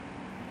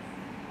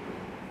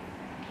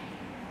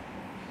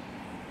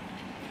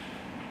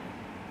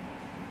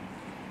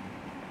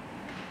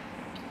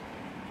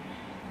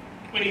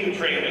Would you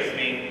pray with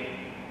me?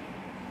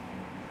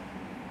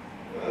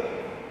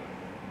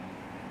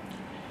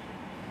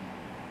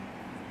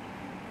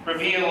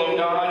 Reveal, O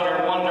God,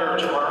 your wonder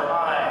to our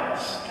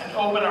eyes, and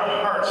open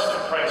our hearts to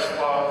Christ's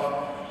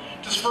love.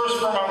 Disperse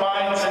from our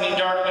minds any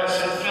darkness,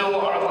 and fill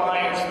our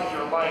lives with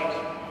your light.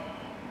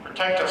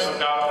 Protect us, O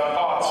God, from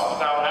thoughts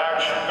without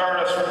action. Guard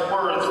us from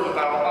words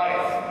without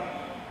life.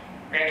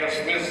 Grant us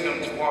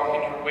wisdom to walk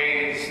in your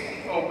ways,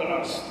 and open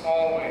us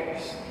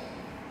always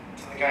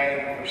to the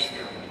guiding of your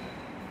Spirit.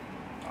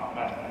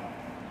 Amen.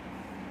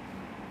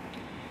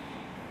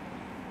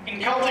 In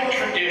Celtic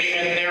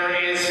tradition,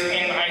 there is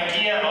an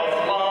idea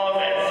of love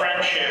and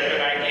friendship,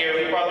 an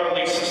idea of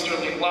brotherly,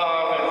 sisterly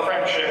love and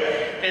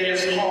friendship that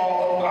is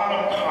called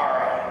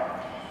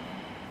anacara.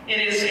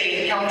 It is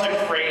a Celtic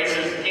phrase,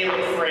 it's a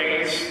Gaelic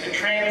phrase that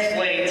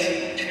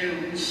translates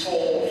to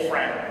soul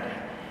friend.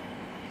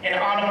 An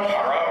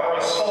anacara, or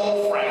a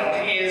soul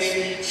friend,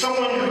 is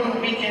someone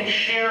who we can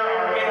share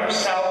our inner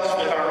selves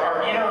with,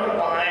 our inner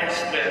lives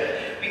with.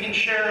 We can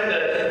share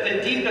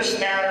the deepest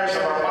matters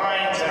of our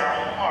minds and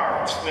our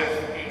hearts with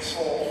a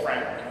soul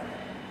friend.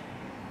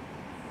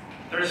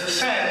 There's a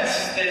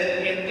sense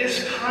that in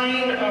this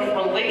kind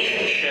of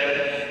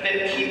relationship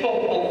that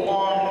people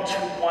belong to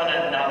one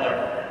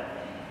another.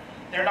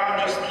 They're not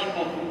just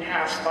people who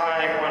pass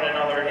by one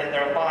another in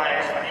their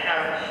lives, but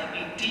have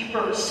a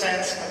deeper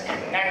sense of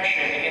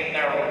connection in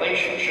their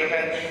relationship.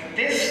 And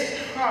this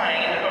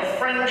kind of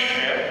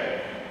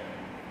friendship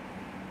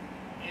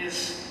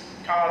is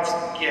God's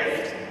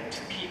gift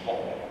to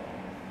people.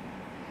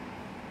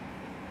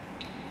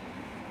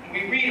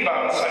 We read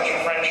about such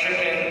a friendship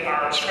in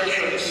our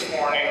scripture this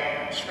morning,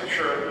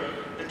 scripture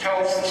that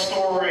tells the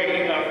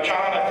story of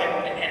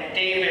Jonathan and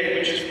David,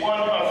 which is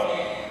one of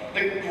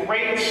the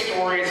great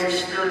stories of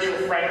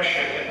spiritual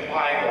friendship in the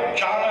Bible.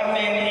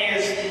 Jonathan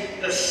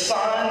is the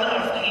son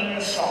of King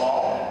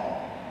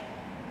Saul.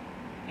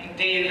 And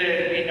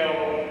David, we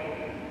know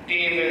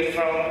David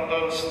from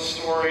those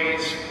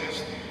stories,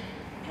 was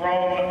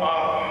grown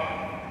up,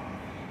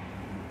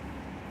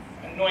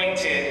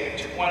 anointed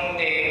to one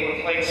day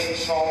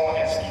replace Saul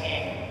as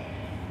king.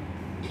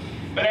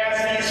 But as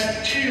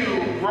these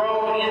two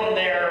grow in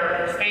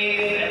their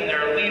faith and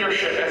their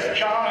leadership, as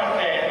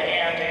Jonathan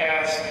and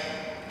as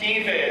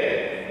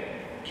David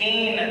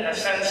gain a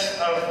sense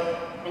of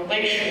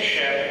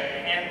relationship,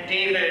 and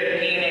David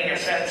gaining a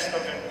sense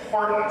of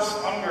importance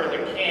under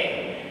the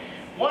king,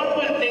 one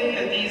would think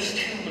that these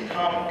two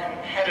become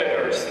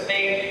competitors, that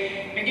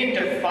they begin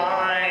to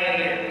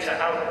vie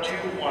to outdo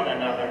one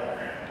another.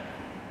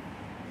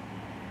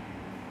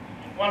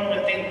 One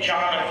would think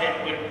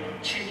Jonathan would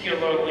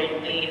particularly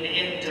lean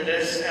into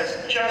this,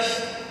 as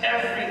just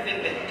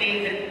everything that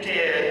David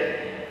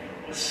did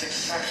was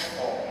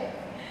successful.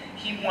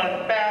 He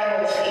won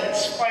battles, he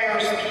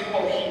inspires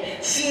people,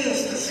 he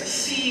seems to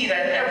succeed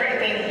at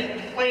everything.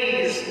 He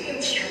plays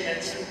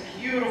instruments and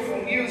beautiful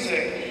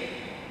music.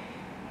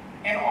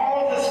 And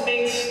all of this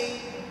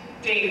makes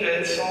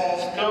David,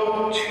 Saul's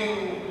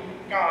go-to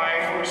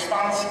guy for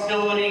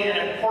responsibility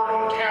and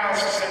important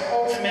tasks, and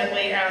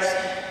ultimately,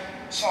 as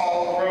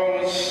Saul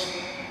grows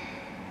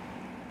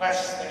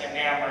less than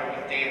enamored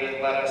with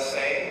David, let us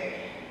say,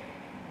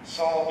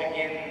 Saul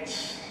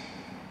begins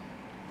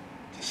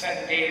to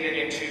send David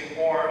into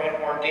more and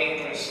more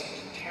dangerous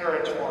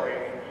territory,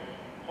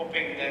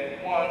 hoping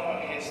that one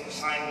of his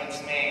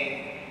assignments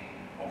may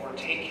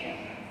overtake him.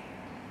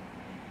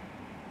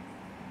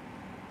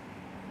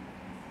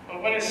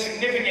 But what is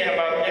significant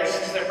about this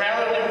is that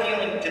rather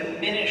than feeling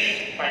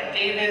diminished by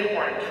David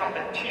or in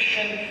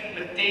competition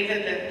with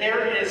David, that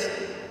there is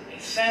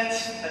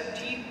a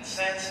deep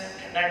sense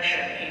of connection,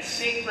 a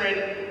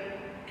sacred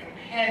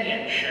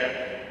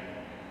companionship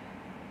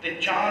that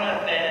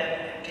Jonathan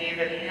and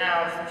David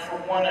have for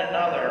one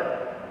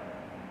another.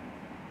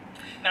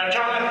 Now,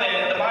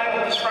 Jonathan, the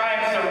Bible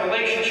describes their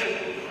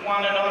relationship with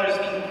one another as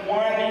being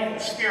one in the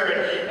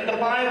Spirit. And the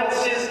Bible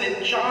says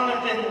that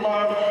Jonathan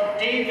loved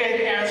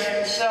David as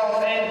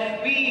himself.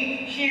 And we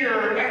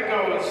hear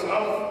echoes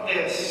of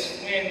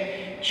this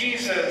when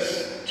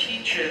Jesus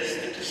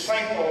teaches the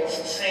disciples,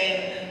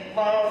 saying,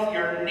 love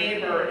your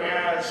neighbor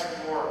as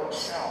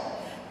yourself.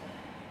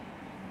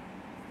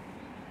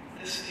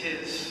 This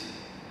is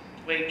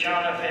the way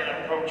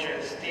Jonathan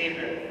approaches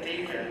David.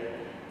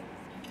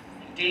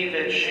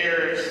 David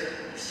shares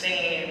the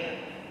same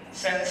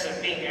sense of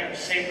being a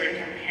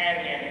sacred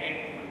companion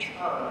in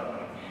return.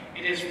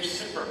 It is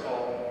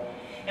reciprocal.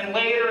 And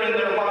later in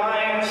their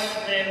lives,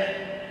 when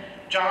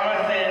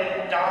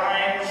Jonathan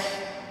dies,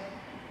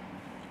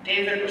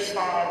 David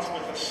responds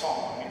with a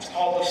song. It's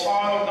called the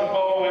Song of the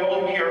Bow. It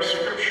will be our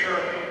scripture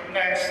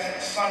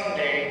next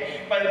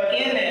Sunday. But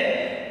in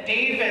it,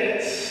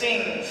 David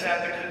sings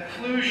at the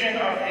conclusion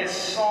of his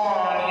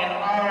song in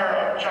honor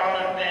of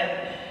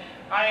Jonathan,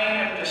 I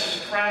am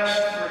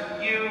distressed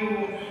for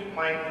you,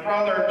 my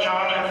brother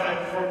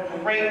Jonathan, for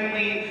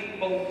greatly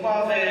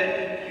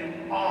beloved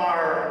you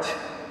are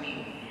to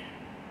me.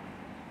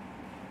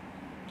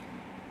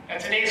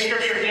 And today's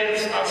scripture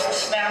gives us a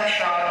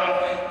snapshot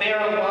of their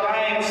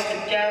lives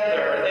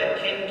together that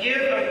can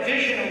give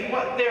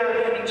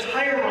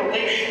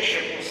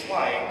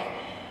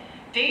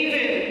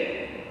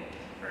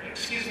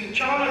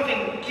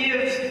Jonathan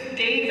gives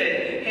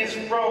David his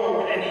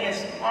robe and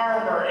his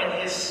armor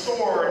and his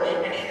sword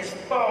and his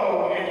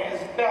bow and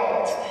his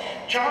belt.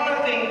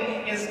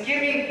 Jonathan is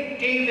giving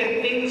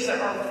David things that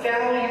are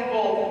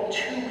valuable to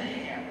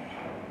him.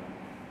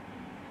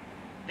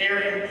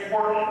 They're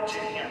important to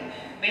him.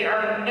 They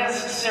are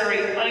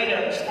necessary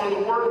items for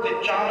the work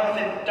that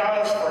Jonathan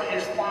does for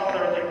his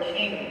father, the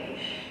king.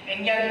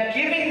 And yet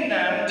giving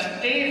them to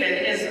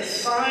David is a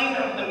sign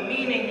of the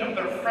meaning of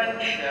their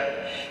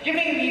friendship.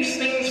 Giving these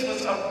things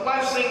was a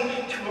blessing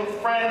to a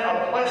friend,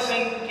 a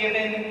blessing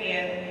given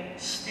in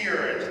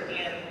spirit,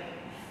 in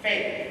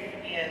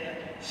faith, in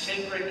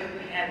sacred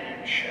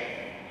companionship.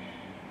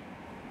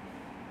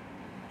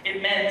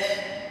 It meant,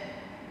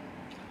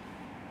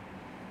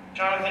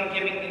 Jonathan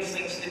giving these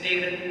things to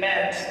David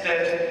meant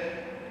that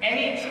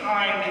any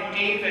time that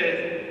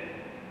David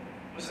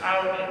was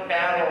out in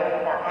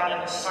battle or on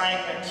an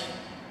assignment,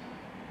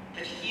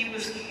 that he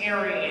was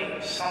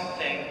carrying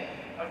something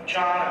of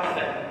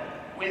Jonathan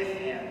with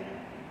him,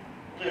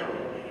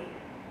 literally.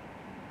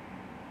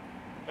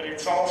 But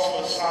it's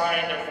also a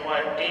sign of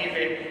what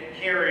David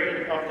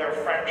carried of their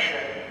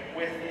friendship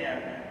with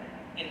him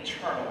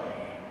internally.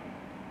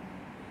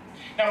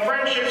 Now,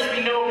 friendships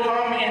we know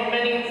come in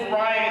many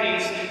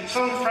varieties.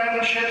 Some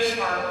friendships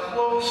are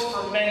close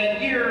for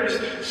many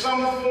years.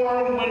 Some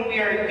form when we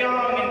are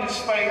young, and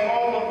despite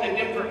all of the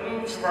different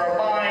moves of our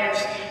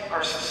lives,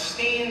 are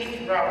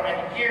sustained throughout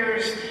many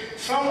years.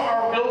 Some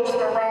are built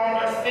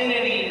around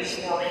affinities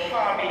or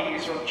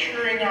hobbies or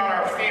cheering on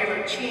our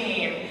favorite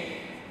team.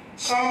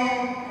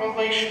 Some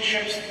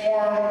relationships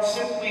form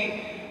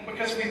simply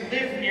because we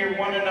live near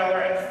one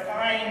another and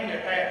find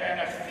an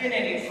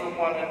affinity for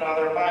one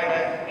another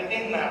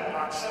within that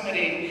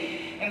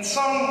proximity. And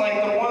some,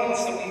 like the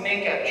ones that we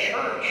make at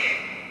church,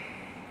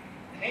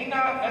 may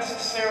not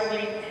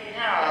necessarily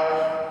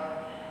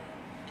have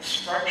the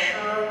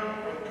structure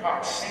or the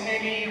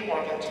proximity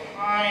or the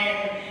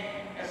time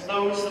as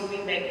those that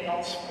we make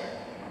elsewhere.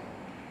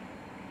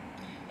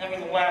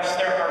 Nevertheless,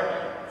 there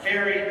are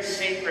very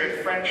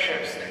sacred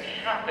friendships that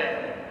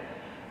happen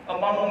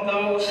among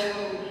those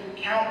who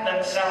count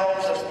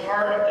themselves as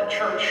part of the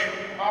church,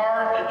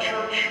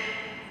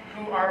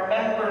 who are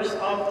members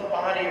of the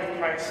body of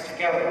Christ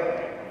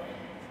together.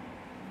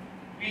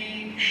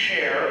 We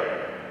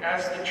share,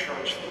 as the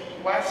church,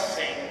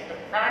 the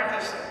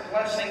practice of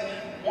blessing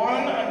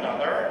one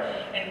another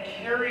and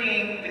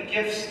carrying the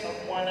gifts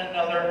of one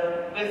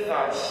another with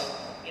us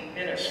in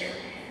ministry.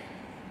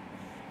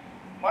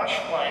 Much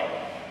like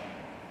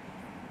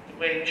the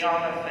way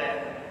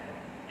Jonathan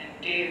and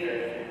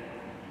David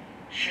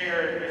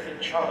shared with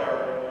each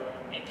other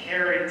and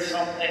carried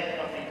something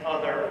of the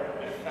other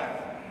with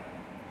them.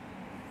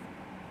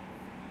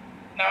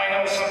 Now,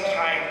 I know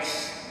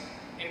sometimes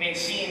it may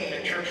seem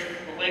that church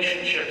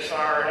relationships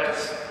are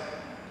as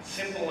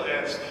simple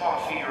as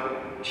coffee or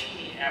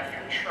tea after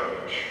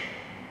church,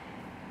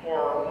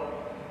 or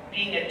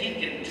being a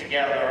deacon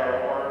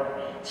together,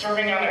 or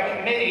serving on a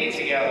committee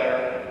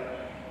together.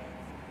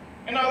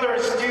 And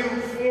others do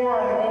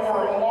form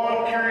over a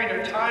long period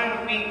of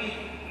time. We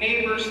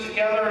neighbors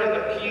together in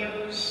the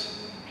pews.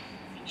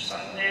 Each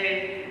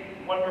Sunday,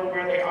 wonder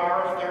where they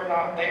are if they're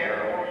not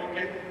there, or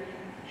you get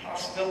the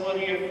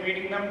possibility of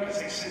greeting them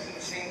because they sit in the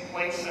same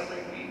place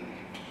every week.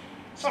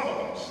 Some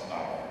of us, not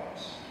all of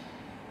us.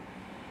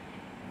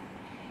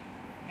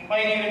 It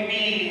might even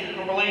be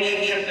a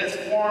relationship that's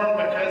formed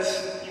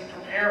because you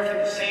prepare for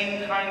the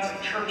same kinds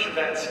of church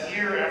events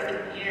year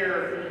after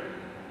year.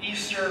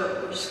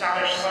 Easter,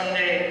 Scottish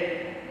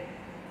Sunday.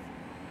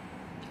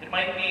 It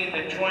might be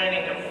the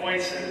joining of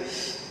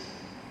voices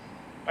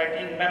by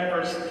being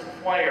members of the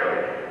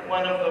choir,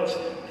 one of those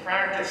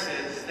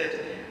practices that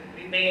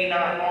we may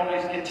not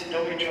always get to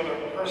know each other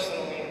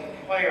personally in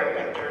the choir,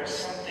 but there's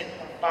something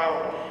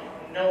about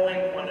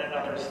knowing one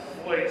another's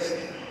voice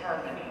in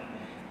harmony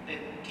that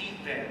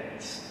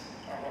deepens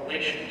our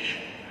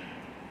relationship.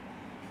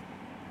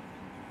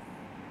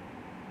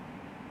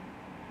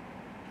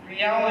 The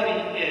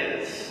reality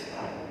is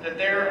that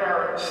there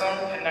are some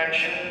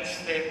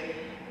connections that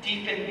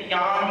deepen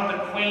beyond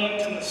the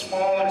quaint and the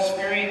small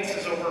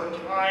experiences over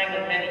time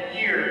and many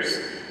years.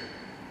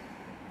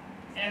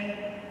 And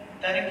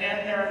then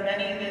again, there are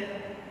many that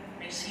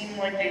may seem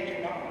like they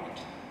do not.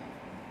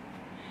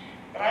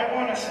 But I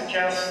want to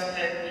suggest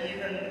that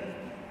even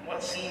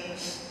what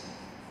seems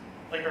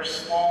like are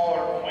small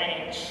or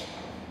quaint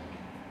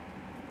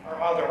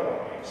or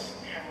otherwise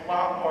have a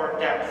lot more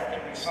depth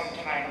than we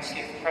sometimes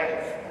give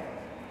credit for.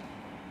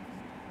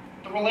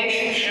 The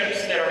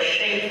relationships that are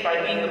shaped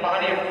by being the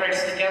body of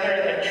Christ together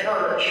in the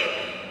church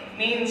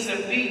means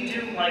that we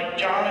do like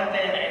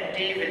Jonathan and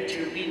David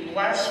do. We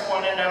bless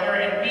one another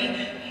and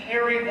we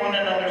carry one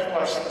another's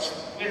blessings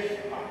with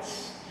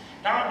us.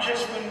 Not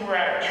just when we're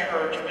at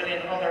church, but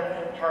in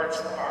other parts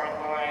of our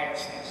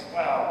lives as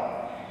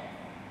well.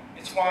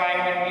 It's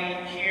why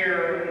when we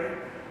hear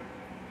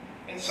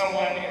that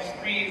someone is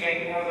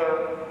grieving or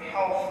their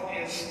health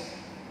is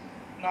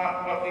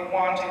not what we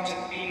want it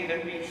to be,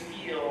 that we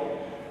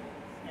feel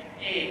an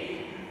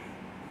ache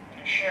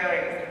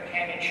sharing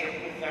companionship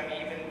with them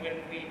even when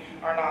we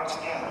are not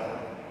together.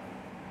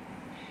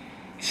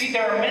 You see,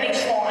 there are many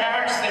small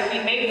acts that we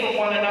make for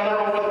one another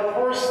over the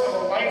course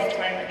of a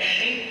lifetime that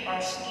shape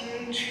us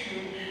into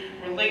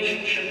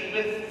relationship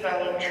with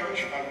fellow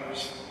church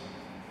members.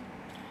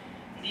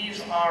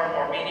 These are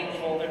more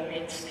meaningful than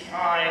meets the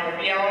eye. The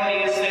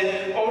reality is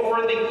that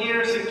over the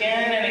years,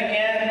 again and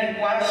again, we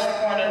bless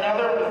one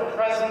another with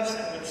presence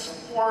and with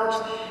support,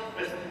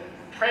 with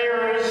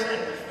prayers and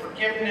with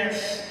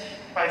forgiveness,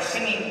 by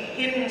singing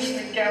hymns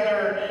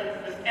together,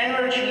 with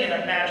energy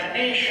and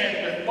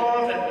imagination, with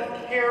love and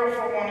with care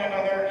for one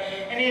another.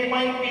 And it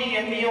might be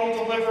a meal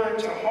delivered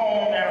to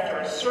home after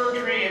a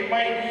surgery. It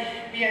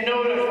might be a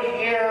note of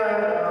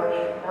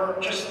care or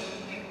just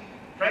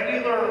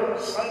regular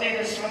Sunday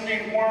to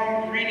Sunday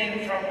warm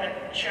greeting from a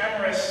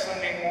generous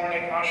Sunday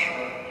morning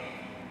usher.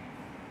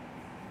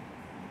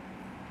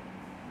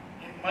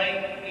 It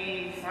might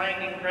be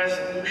finding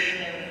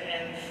resolution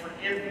and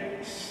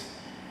forgiveness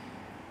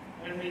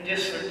when we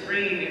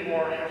disagree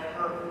or have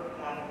hurt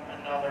one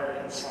another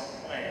in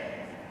some way.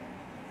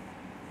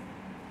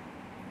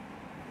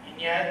 And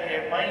yet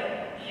it might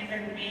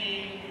even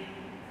be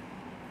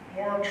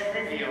more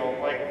trivial,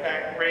 like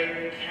that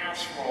great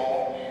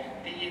casserole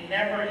that you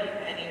never eat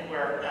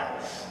anywhere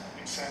else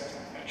except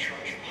a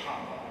church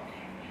potluck.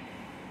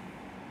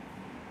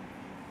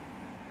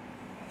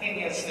 The thing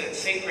is that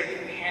sacred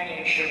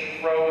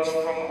companionship grows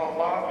from a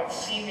lot of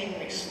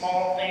seemingly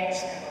small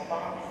things and a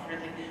lot of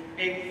really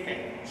big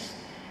things.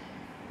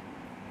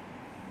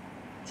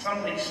 Some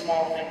of these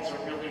small things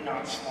are really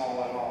not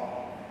small at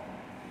all.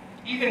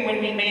 Even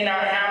when we may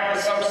not have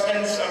the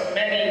substance of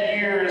many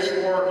years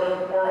or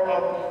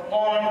a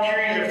long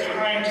period of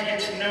time to get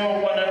to know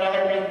one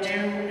another, we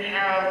do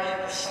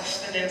have the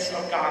sustenance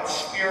of God's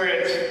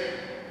Spirit.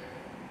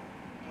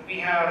 We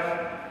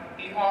have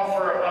the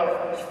offer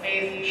of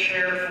faith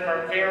shared from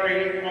our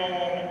very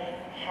own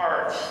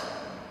hearts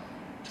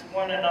to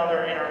one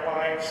another in our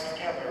lives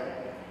together.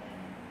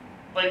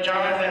 Like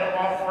Jonathan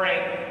offering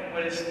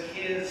what is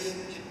his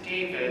to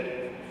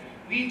David,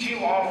 we do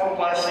offer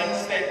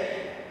blessings that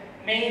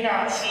may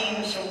not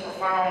seem so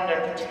profound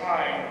at the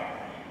time,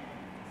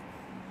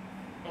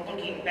 but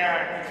looking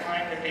back, we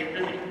find that they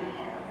really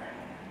are.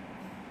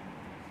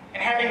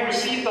 And having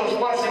received those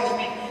blessings,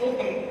 we hold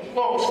them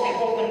close, we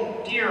hold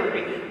them dear,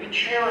 we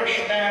cherish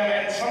them,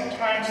 and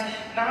sometimes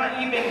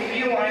not even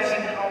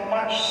realizing how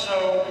much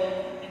so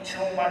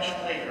until much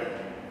later.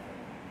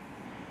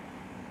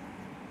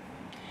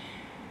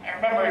 I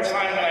remember a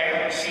time when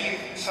I received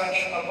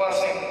such a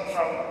blessing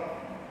from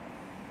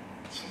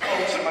some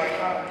folks in my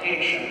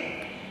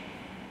congregation.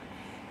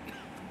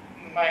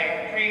 In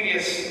my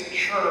previous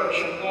church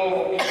in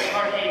Louisville,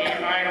 Kentucky,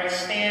 I was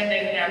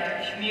standing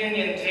at the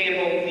communion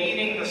table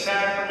leading the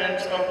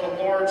sacrament of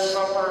the Lord's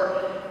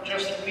Supper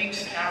just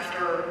weeks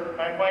after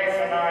my wife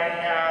and I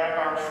had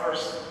our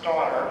first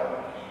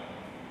daughter.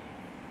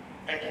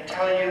 I can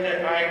tell you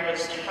that I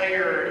was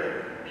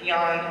tired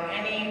beyond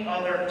any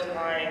other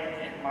time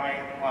in my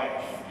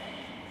life.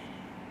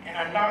 And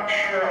I'm not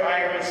sure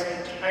I was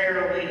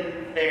entirely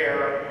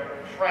there,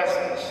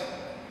 present.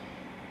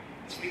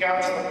 As we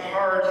got to the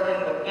part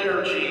in the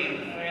liturgy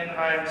when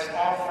I was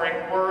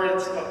offering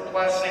words of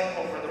blessing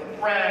over the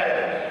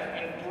bread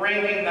and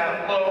breaking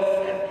that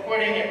loaf and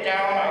putting it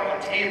down on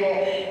the table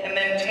and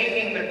then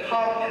taking the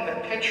cup and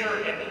the pitcher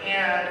in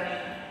hand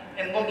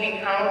and looking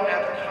out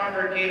at the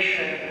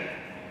congregation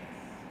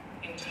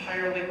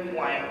entirely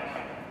blank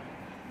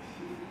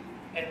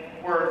and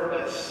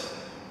wordless,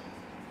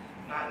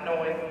 not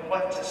knowing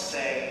what to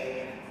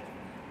say.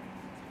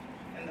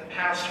 And the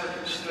pastor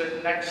who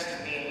stood next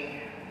to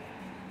me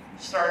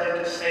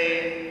started to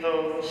say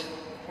those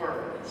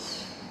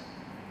words.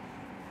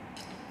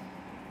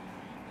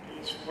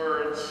 Those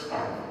words.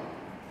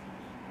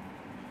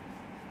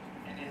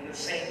 And in the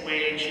same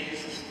way,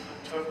 Jesus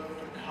took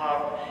the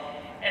cup,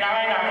 and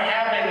I not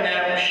having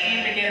them,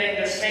 she beginning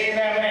to say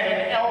them, and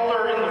an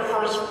elder in the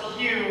first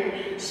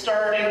pew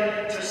starting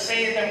to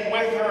say them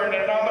with her, and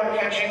another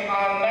catching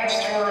on next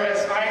to her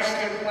as I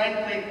stood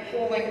blankly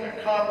holding a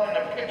cup and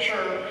a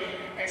pitcher.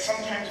 I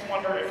sometimes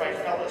wonder if I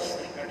fell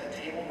asleep at the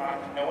table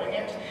not knowing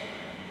it.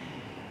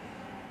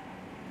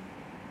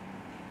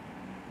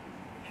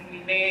 And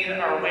we made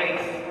our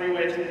way through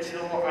it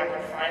until I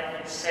could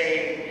finally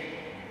say,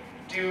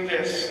 "Do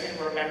this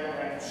in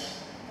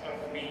remembrance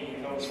of me,"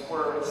 those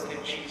words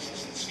that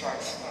Jesus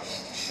instructs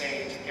us to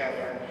say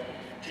together,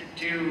 to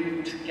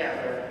do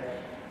together.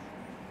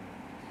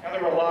 Now,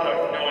 there were a lot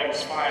of knowing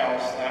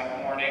smiles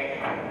that morning,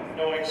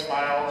 knowing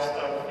smiles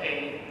of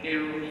a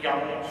new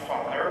young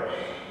father.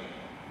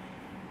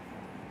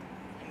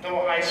 And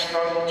though I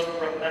struggled to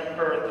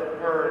remember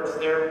the words,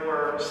 there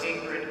were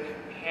sacred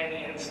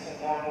companions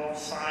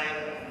alongside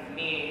of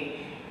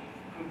me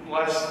who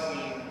blessed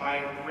me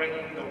by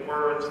bringing the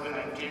words when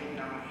I did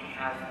not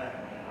have them.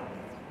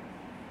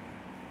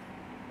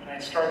 When I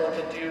struggled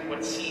to do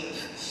what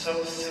seems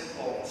so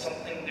simple,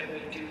 something that we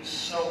do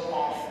so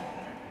often.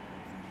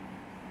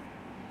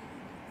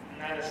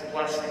 And that is a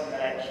blessing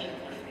that I keep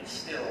with me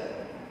still.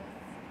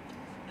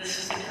 This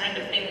is the kind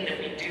of thing that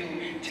we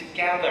do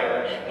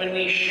together when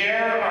we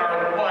share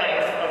our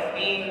life of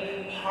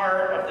being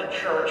part of the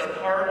church,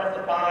 part of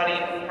the body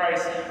of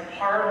Christ,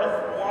 part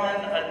of one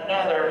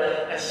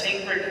another as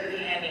sacred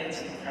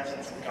companions in the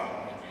presence of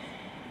God.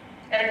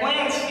 At a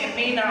glance, it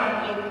may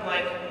not look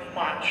like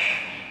much,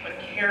 but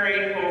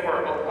carried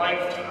over a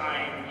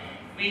lifetime,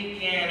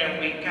 week in and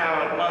week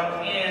out,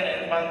 month in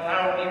and month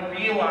out, we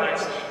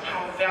realize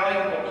how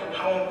valuable,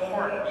 how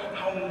important,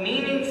 how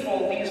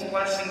meaningful these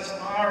blessings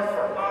are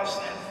for us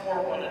and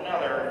for one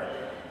another.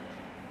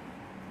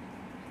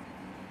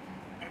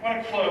 I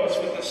want to close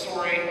with a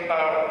story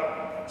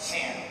about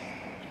Sam.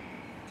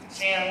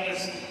 Sam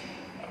is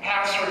a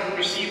pastor who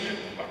received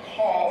a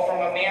call from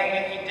a man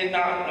that he did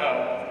not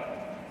know.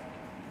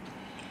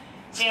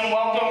 Sam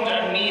welcomed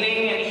a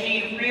meeting, and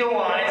he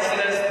realized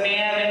that as the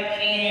man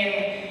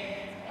came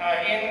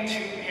into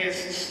his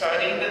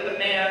study, that the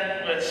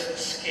man was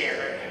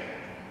scared.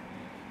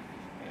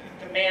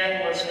 The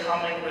man was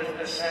coming with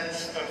a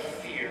sense of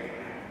fear.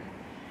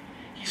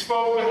 He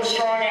spoke with a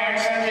strong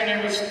accent, and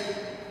it was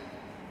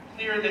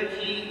clear that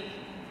he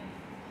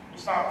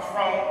was not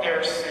from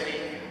their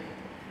city.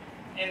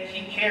 And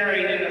he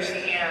carried in his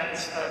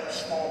hands a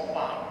small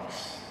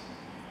box.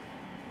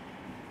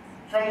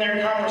 From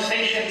their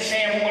conversation,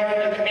 Sam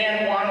learned that the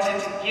man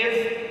wanted to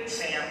give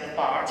Sam the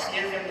box,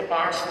 give him the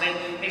box. So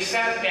they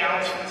sat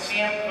down so that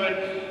Sam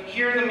could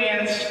hear the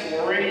man's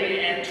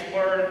story and to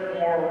learn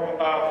more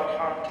about the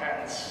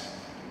contents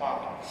of the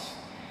box.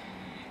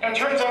 Now, it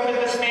turns out that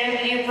this man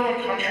came from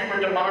a country where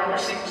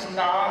democracy was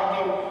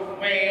not the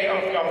way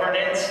of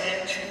governance,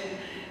 and to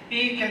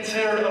be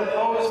considered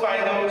opposed by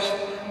those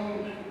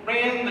who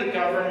ran the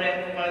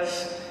government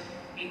was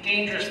a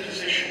dangerous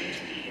position to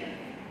be in.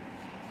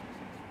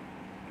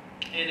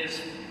 It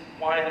is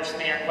why this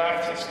man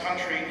left his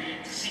country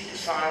to seek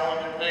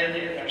asylum and live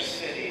in their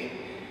city.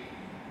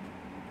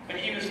 But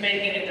he was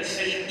making a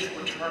decision to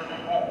return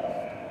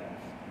home.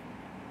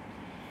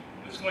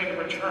 He was going to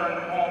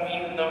return home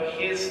even though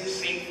his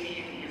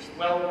safety and his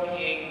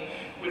well-being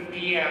would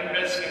be at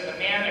risk. And the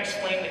man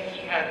explained that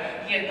he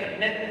had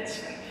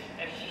commitments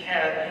and he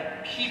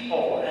had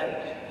people, and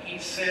he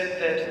said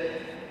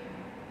that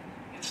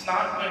it's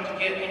not going to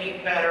get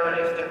any better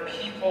if the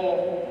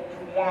people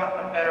who want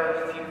a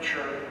better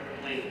future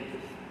leave.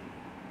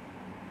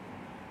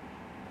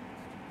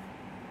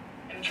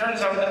 And it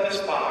turns out that this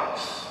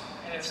box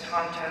and its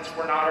contents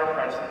were not our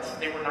presents.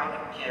 They were not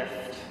a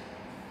gift.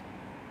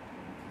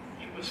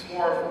 It was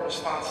more of a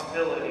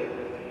responsibility,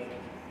 really.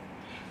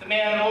 The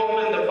man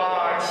opened the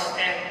box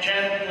and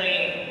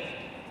gently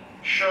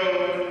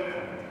showed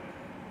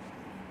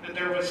that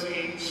there was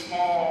a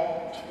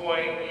small toy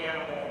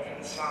animal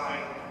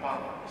inside the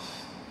box.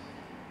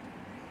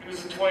 It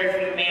was a toy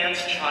from the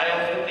man's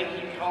childhood that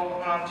he held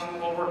on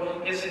to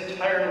over his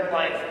entire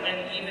life,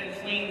 when even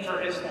fleeing for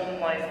his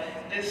own life.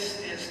 This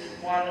is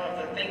one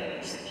of the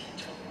things that he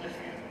took with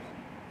him.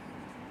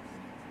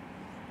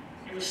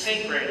 It was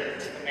sacred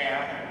to the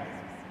man,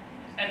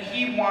 and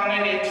he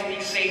wanted it to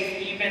be safe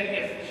even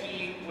if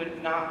he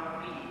would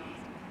not be.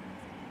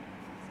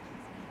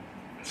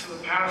 And so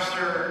the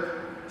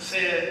pastor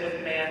said what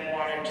the man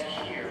wanted to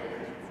hear.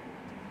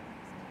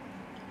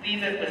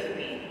 Leave it with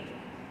me.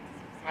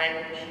 I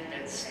will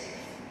keep it safe.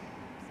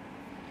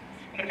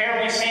 And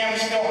apparently Sam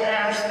still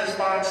has this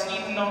box,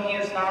 even though he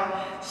has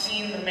not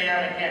seen the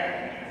man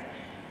again.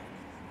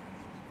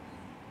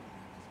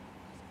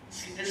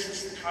 See, this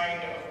is the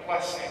kind of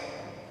blessing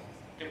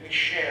that we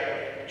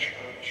share in the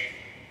church.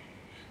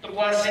 The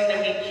blessing that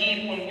we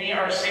keep when we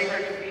are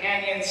sacred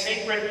companions,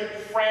 sacred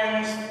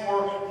friends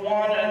for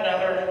one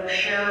another who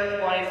share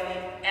life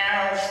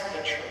as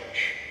the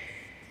church.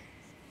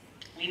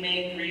 We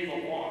may grieve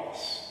a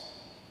loss.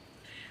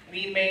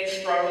 We may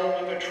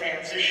struggle with a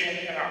transition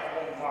in our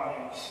own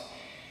lives.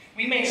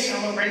 We may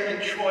celebrate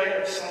the joy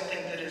of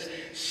something that is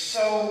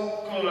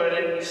so good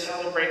and we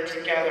celebrate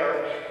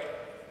together.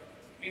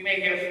 We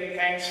may give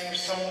thanks for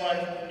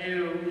someone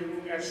new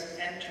who has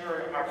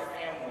entered our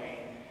family.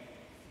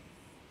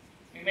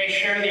 We may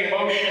share the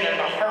emotion and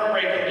the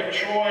heartbreak and the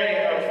joy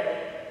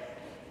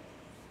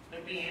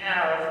that we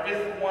have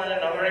with one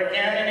another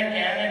again and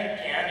again and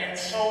again. In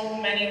so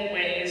many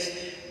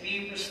ways,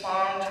 we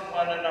respond to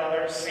one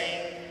another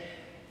saying,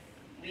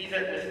 leave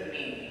it with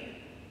me.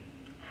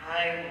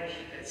 I will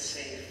keep it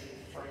safe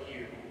for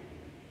you.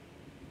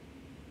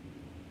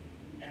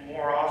 And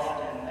more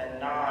often than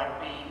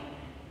not,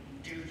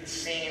 we do the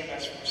same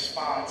as a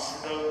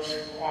response to those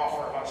who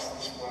offer us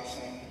this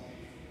blessing.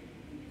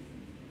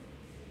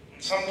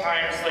 And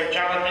sometimes, like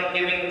Jonathan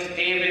giving to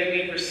David,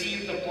 we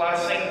receive the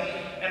blessing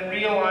and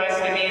realize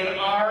that in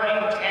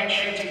our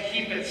intention to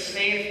keep it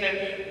safe,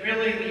 that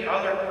really the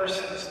other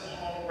person has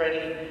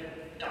already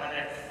done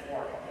it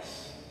for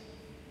us.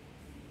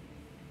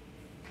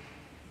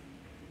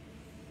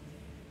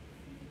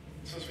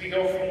 So as we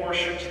go from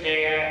worship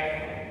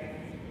today,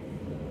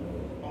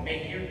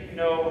 may you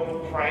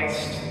know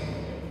Christ,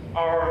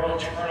 our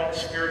eternal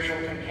spiritual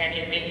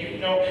companion. May you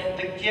know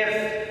the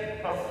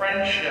gift of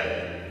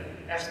friendship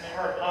as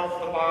part of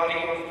the body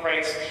of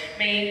Christ.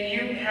 May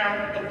you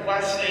have the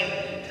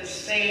blessing to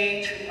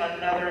say to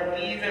another,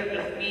 leave it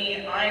with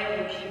me, I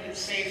will keep it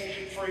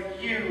safe for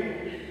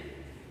you.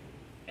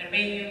 And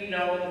may you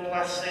know the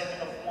blessing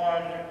of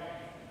one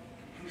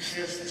who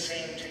says the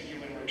same to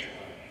you in return.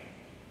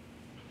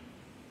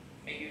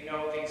 May you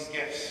know these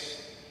gifts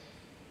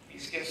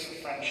of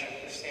friendship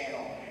this day and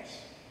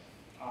always.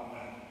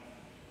 Amen.